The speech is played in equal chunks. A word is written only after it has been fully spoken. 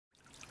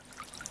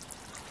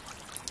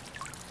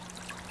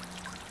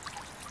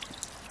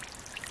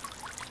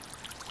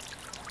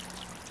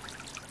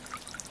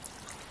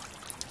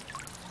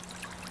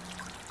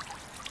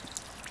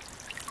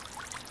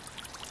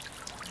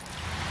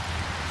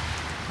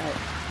Right,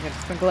 I'm going to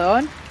sprinkle it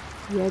on.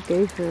 Yeah,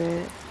 go for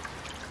it.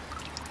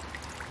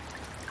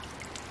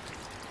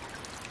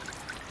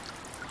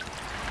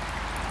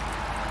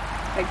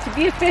 Like, to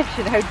be a fish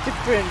and how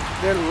different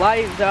their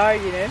lives are,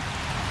 you know.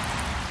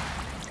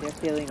 Their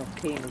feeling of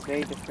pain is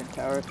very different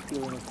to our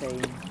feeling of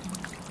pain,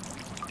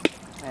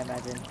 I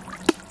imagine.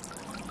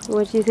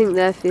 What do you think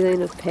their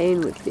feeling of pain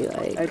would be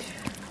like?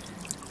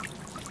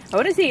 I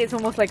want to say it's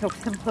almost like a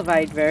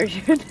simplified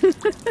version.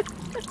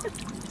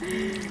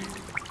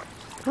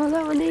 Oh,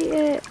 that one ate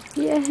it!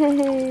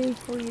 Yay!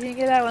 What do you think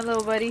of that one,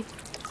 little buddy?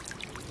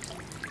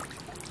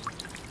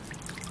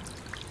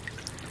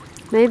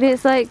 Maybe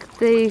it's like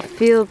they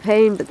feel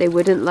pain, but they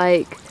wouldn't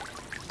like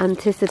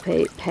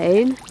anticipate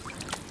pain.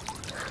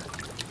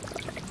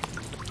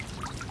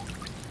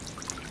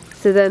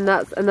 So then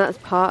that's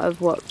part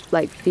of what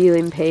like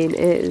feeling pain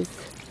is.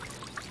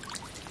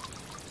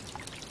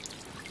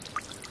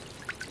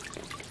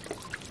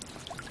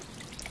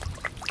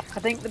 I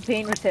think the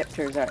pain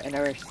receptors are in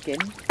our skin,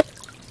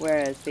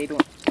 whereas they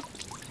don't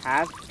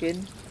have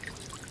skin.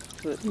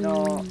 So it's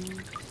not,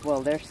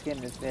 well, their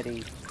skin is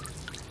very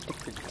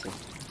different to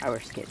our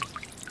skin.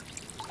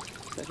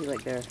 So I feel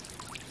like they're,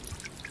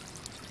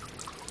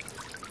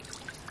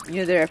 you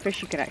know, there are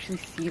fish you can actually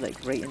see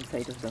like right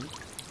inside of them.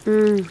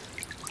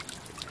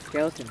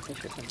 Skeleton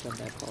fish or something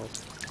they're called.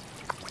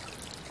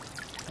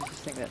 I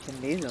just think that's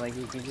amazing, like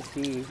you can just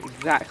see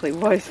exactly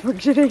what is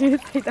functioning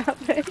inside that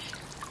fish.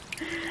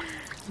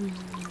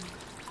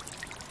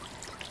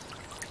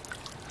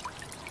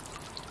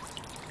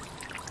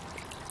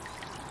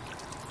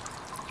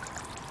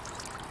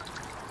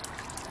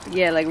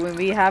 Yeah, like when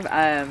we have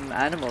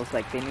animals,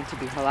 like they need to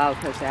be halal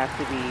because they have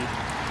to be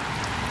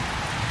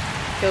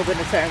killed in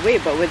a certain way,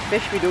 but with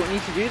fish we don't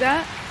need to do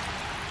that.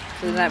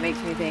 So then that makes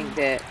me think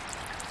that,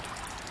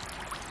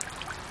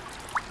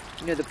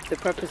 you know, the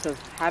purpose of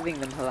having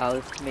them halal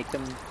is to make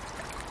them,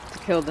 to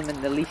kill them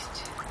in the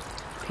least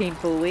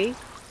painful way.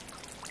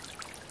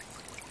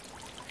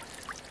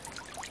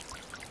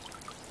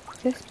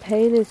 This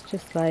pain is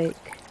just like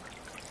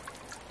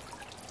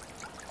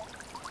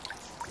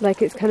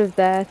it's kind of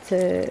there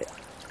to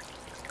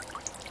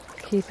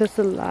keep us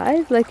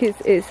alive. Like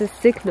it's a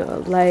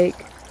signal, like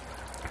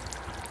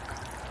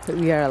that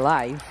we are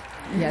alive.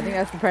 Yeah, I think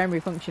that's the primary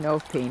function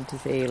of pain, to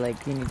say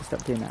like you need to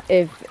stop doing that.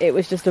 If it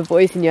was just a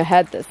voice in your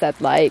head that said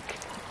like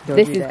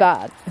this is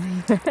bad,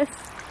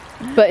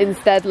 but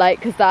instead like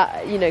because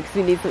that, you know, because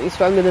we need something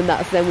stronger than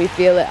that, so then we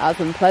feel it as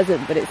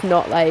unpleasant. But it's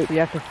not like so you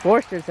have to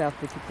force yourself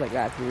to keep like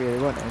that if you really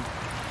want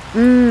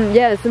it.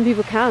 Yeah, some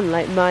people can,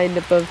 like mind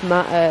above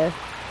matter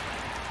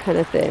kind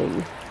of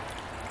thing.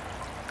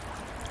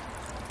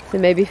 So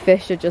maybe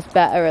fish are just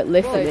better at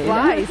listening.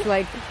 Well, flies,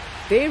 like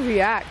they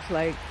react,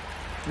 like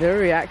their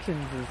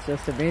reactions is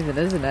just amazing,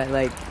 isn't it?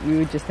 Like you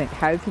would just think,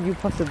 how can you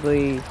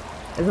possibly?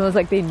 It's almost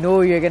like they know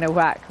you're gonna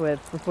whack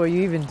with before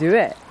you even do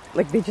it.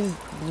 Like they just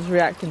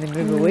react and they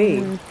move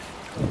away.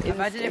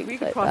 Imagine if we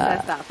could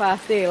process that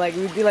fast, eh? Like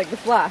we'd be like the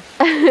Flash.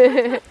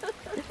 I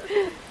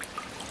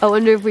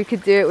wonder if we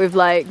could do it with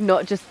like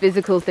not just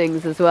physical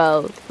things as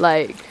well,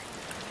 like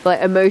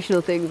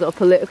emotional things or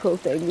political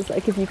things.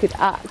 Like if you could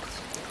act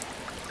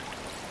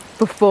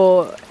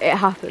before it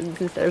happens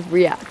instead of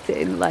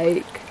reacting,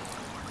 like.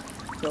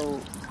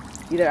 So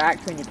either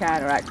act when you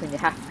can or act when you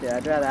have to.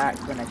 I'd rather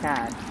act when I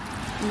can.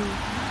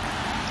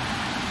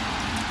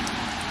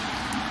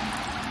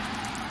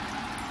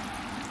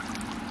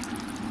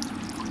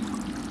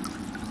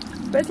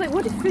 But it's like,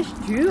 what do fish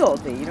do all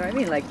day? You know what I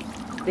mean? Like,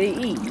 they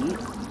eat,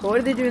 but what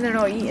do they do when they're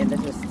not eating? They're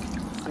just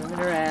swimming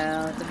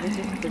around, and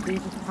they're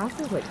just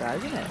passive like that,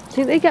 isn't it? Do you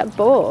think they get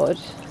bored?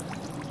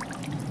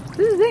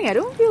 This is the thing, I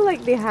don't feel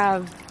like they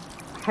have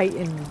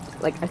heightened,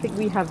 like, I think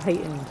we have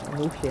heightened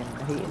emotion,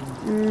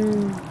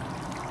 heightened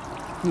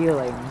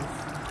feelings.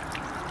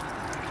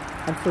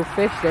 And so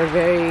fish, they're a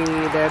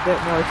bit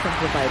more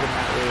simplified in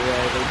that way,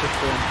 where they just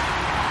don't,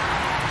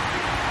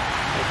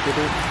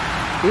 like,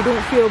 they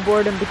don't feel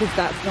boredom because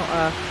that's not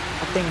a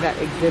thing that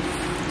exists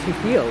to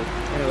feel,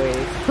 in a way.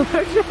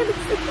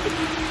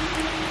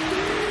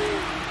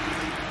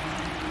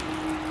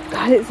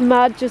 God, it's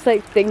mad just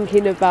like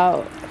thinking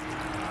about,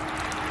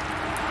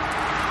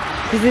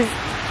 because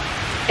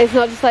it's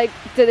not just like,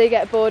 do they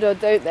get bored or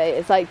don't they?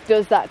 It's like,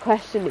 does that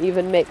question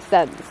even make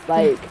sense?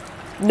 Like,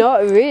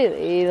 not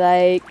really,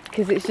 like,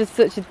 because it's just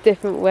such a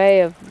different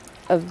way of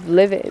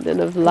living and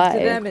of life.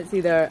 To them it's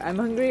either I'm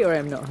hungry or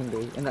I'm not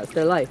hungry, and that's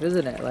their life,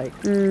 isn't it? Like,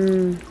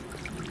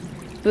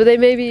 but they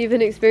maybe even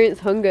experience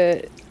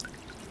hunger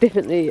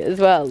differently as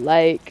well,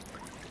 like.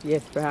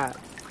 Yes, perhaps.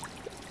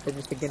 They're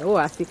just thinking, oh,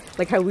 I see,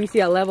 like how we see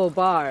a level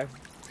bar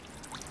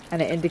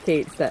and it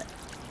indicates that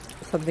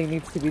something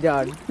needs to be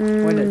done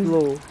when it's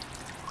low.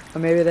 Or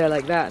maybe they're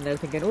like that and they're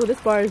thinking, oh,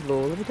 this bar is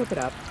low, let me top it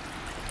up.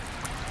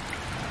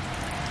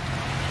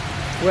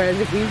 Whereas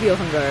if we feel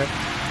hunger,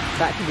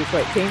 that can be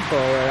quite painful,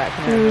 or that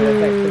can have an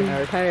effect on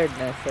our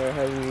tiredness, or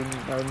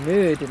our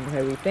mood and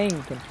how we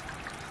think, and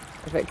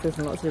affects us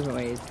in lots of different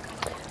ways.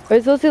 But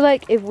it's also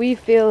like, if we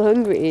feel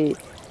hungry,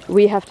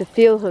 we have to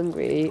feel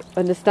hungry,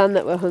 understand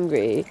that we're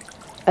hungry,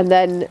 and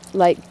then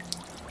like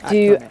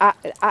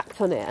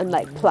act on it and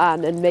like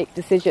plan and make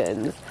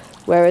decisions.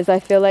 Whereas I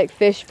feel like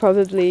fish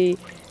probably,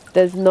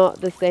 there's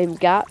not the same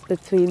gap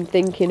between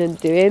thinking and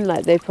doing.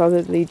 Like they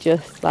probably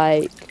just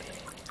like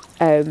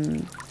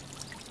the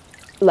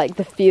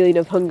feeling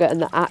of hunger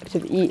and the act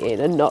of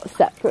eating are not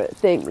separate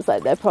things.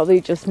 Like they're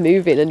probably just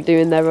moving and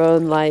doing their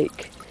own,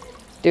 like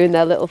doing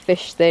their little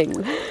fish thing.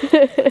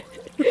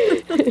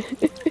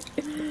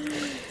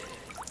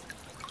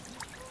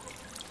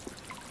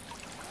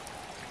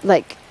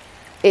 Like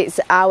it's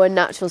our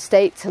natural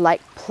state to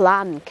like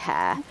plan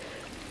care.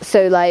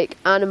 So like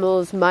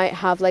animals might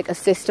have like a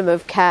system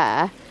of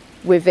care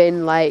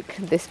within like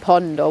this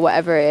pond or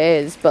whatever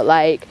it is, but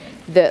like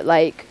that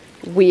like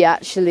we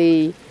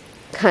actually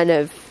kind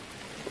of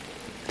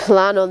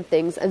plan on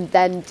things and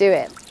then do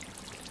it.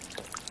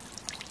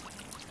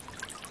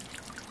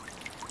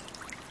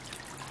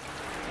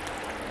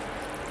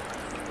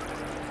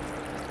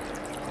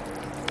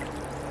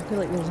 I feel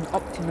like there's an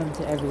optimum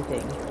to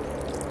everything.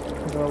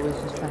 We're always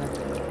just trying to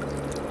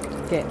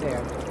get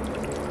there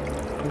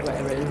with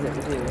whatever it is that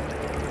we do.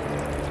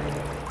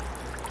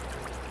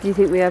 Do you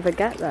think we ever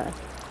get there?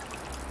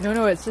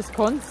 No, it's just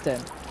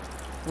constant.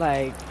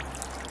 Like,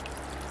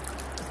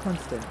 it's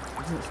constant.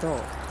 It doesn't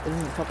stop. It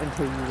doesn't stop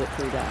until you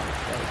literally die.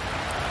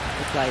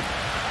 It's like,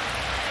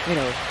 you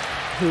know,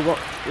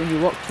 when you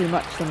walk too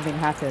much, something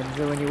happens,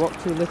 or when you walk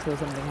too little,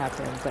 something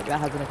happens. Like,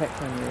 that has an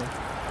effect on you.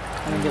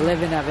 And when you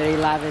live in a very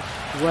lavish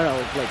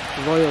world, like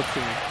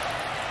royalty,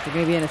 you're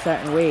going to be in a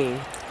certain way.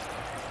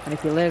 And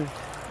if you live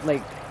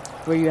like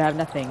where you have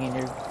nothing and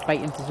you're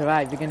fighting to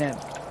survive, you're going to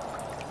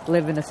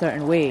live in a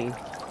certain way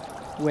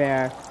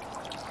where,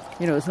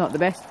 you know, it's not the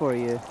best for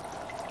you.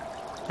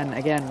 And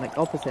again, like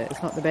opposite,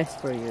 it's not the best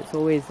for you. It's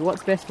always,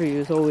 what's best for you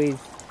is always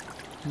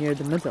near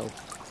the middle.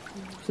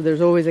 So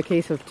there's always a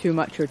case of too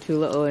much or too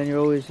little, and you're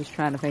always just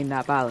trying to find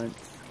that balance.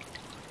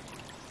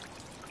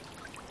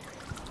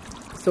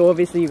 So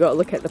obviously you've got to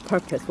look at the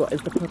purpose. What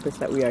is the purpose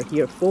that we are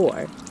here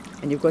for?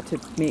 And you've got to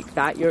make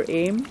that your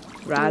aim,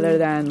 rather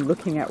than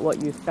looking at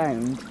what you've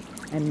found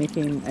and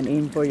making an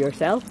aim for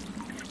yourself.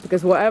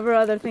 Because whatever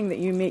other thing that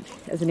you make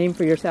as an aim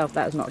for yourself,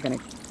 that's not going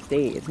to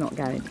stay. It's not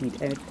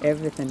guaranteed.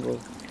 Everything will.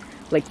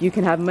 Like, you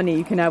can have money,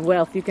 you can have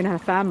wealth, you can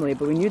have family,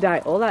 but when you die,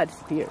 all that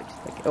disappears.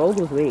 Like, it all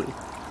goes away.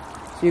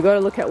 So you've got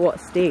to look at what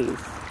stays.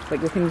 Like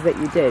the things that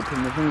you did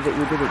and the things that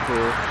you didn't do.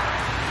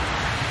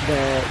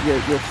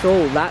 Your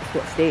soul, that's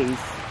what stays.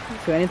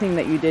 So anything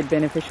that you did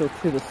beneficial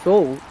to the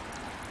soul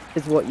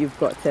is what you've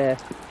got to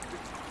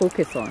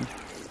focus on.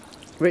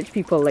 Rich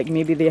people, like,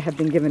 maybe they have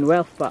been given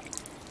wealth, but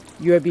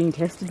you are being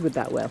tested with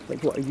that wealth.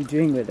 Like, what are you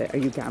doing with it? Are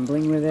you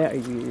gambling with it? Are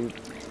you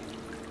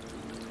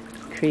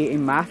creating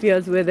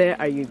mafias with it?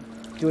 Are you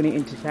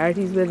donating to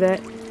charities with it?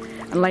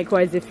 And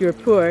likewise, if you're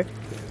poor,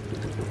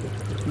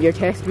 your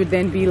test would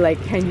then be like,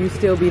 can you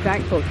still be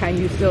thankful? Can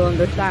you still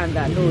understand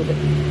that, no,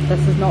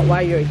 this is not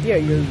why you're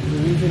here. The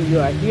reason you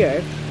are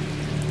here,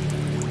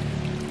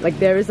 like,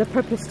 there is a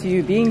purpose to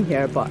you being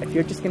here, but if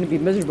you're just going to be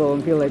miserable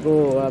and feel like,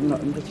 oh,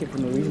 I'm just here for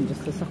no reason,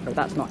 just to suffer,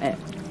 that's not it.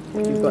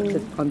 You've got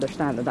to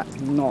understand that that's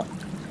not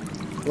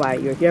why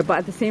you're here. But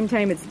at the same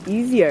time, it's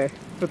easier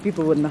for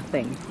people with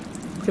nothing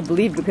to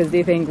believe, because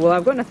they think, well,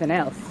 I've got nothing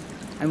else.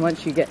 And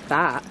once you get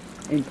that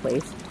in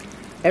place,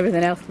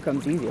 everything else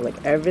becomes easier.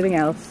 Like, everything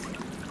else,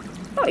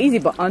 not easy,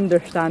 but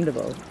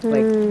understandable.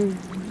 Like,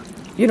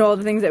 you know, all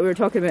the things that we were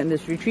talking about in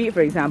this retreat,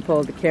 for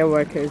example, the care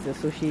workers, the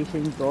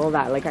associations, all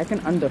that. Like, I can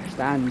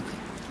understand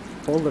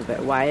all of it.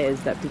 Why it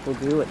is that people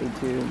do what they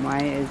do, and why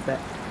it is that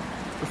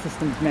the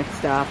system's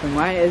messed up, and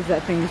why it is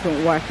that things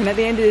don't work. And at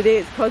the end of the day,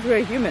 it's because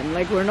we're human.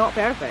 Like, we're not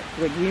perfect.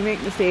 Like, we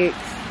make mistakes,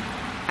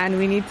 and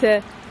we need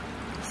to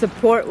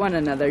support one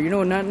another. You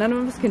know, none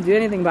of us can do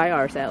anything by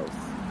ourselves.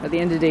 At the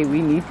end of the day,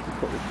 we need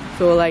people.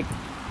 So, like,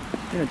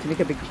 you know, to make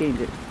a big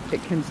change,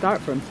 it can start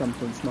from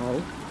something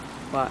small,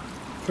 but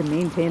to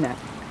maintain it,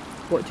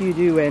 what do you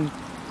do when,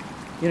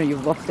 you know,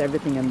 you've lost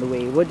everything in the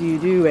way? What do you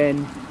do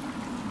when,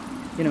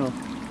 you know,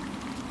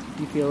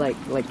 you feel like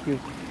you,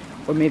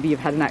 or maybe you've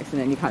had an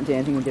accident and you can't do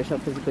anything with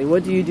yourself physically?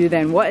 What do you do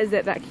then? What is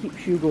it that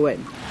keeps you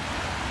going?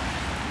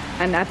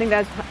 And I think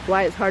that's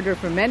why it's harder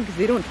for men, because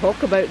they don't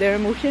talk about their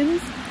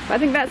emotions. But I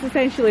think that's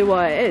essentially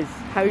what it is,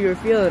 how you're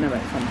feeling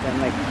about something.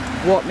 Like,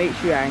 what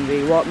makes you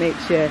angry, what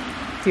makes you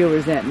feel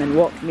resentment,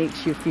 what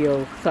makes you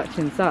feel such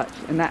and such.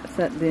 And that's,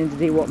 at the end of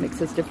the day, what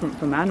makes us different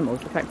from animals.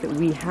 The fact that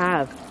we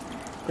have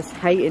this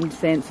heightened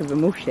sense of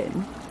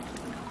emotion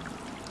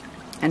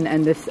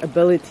and this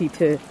ability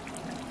to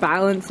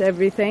balance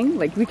everything.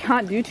 Like, we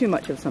can't do too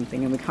much of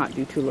something and we can't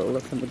do too little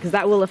of something, because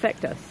that will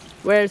affect us.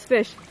 Whereas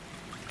fish,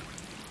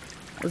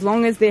 as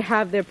long as they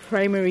have their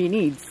primary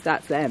needs,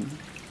 that's them.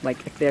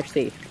 Like, if they're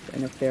safe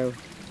and if they're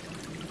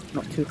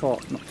not too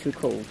hot, not too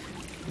cold,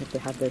 if they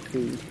have their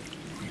food.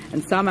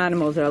 And some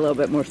animals are a little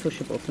bit more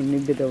sociable, so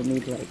maybe they'll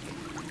need like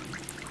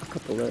a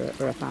couple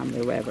or a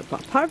family or whatever.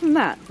 But apart from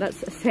that,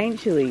 that's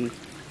essentially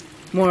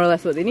more or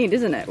less what they need,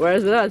 isn't it?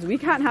 Whereas with us, we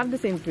can't have the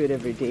same food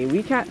every day.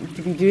 We can't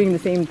be doing the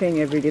same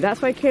thing every day.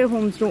 That's why care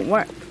homes don't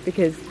work,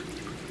 because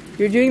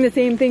You're doing the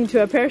same thing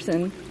to a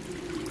person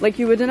like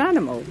you would an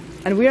animal.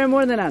 And we are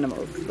more than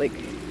animals. Like,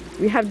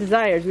 we have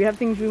desires, we have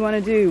things we want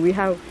to do, we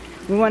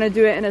want to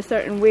do it in a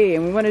certain way,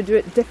 and we want to do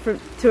it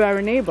different to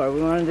our neighbour,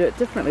 we want to do it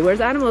differently. Whereas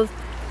animals,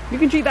 you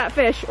can treat that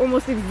fish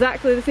almost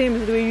exactly the same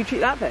as the way you treat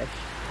that fish.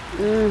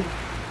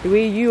 The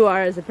way you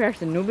are as a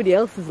person, nobody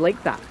else is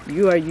like that.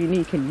 You are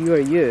unique and you are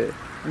you.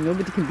 And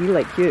nobody can be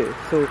like you.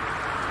 So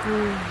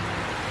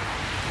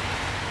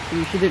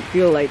you shouldn't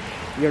feel like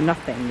you're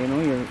nothing, you know,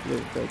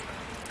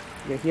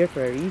 you're here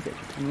for a reason.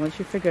 And once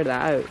you figure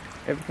that out,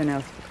 everything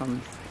else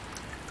becomes,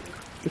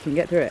 you can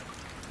get through it.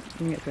 You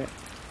can get through it.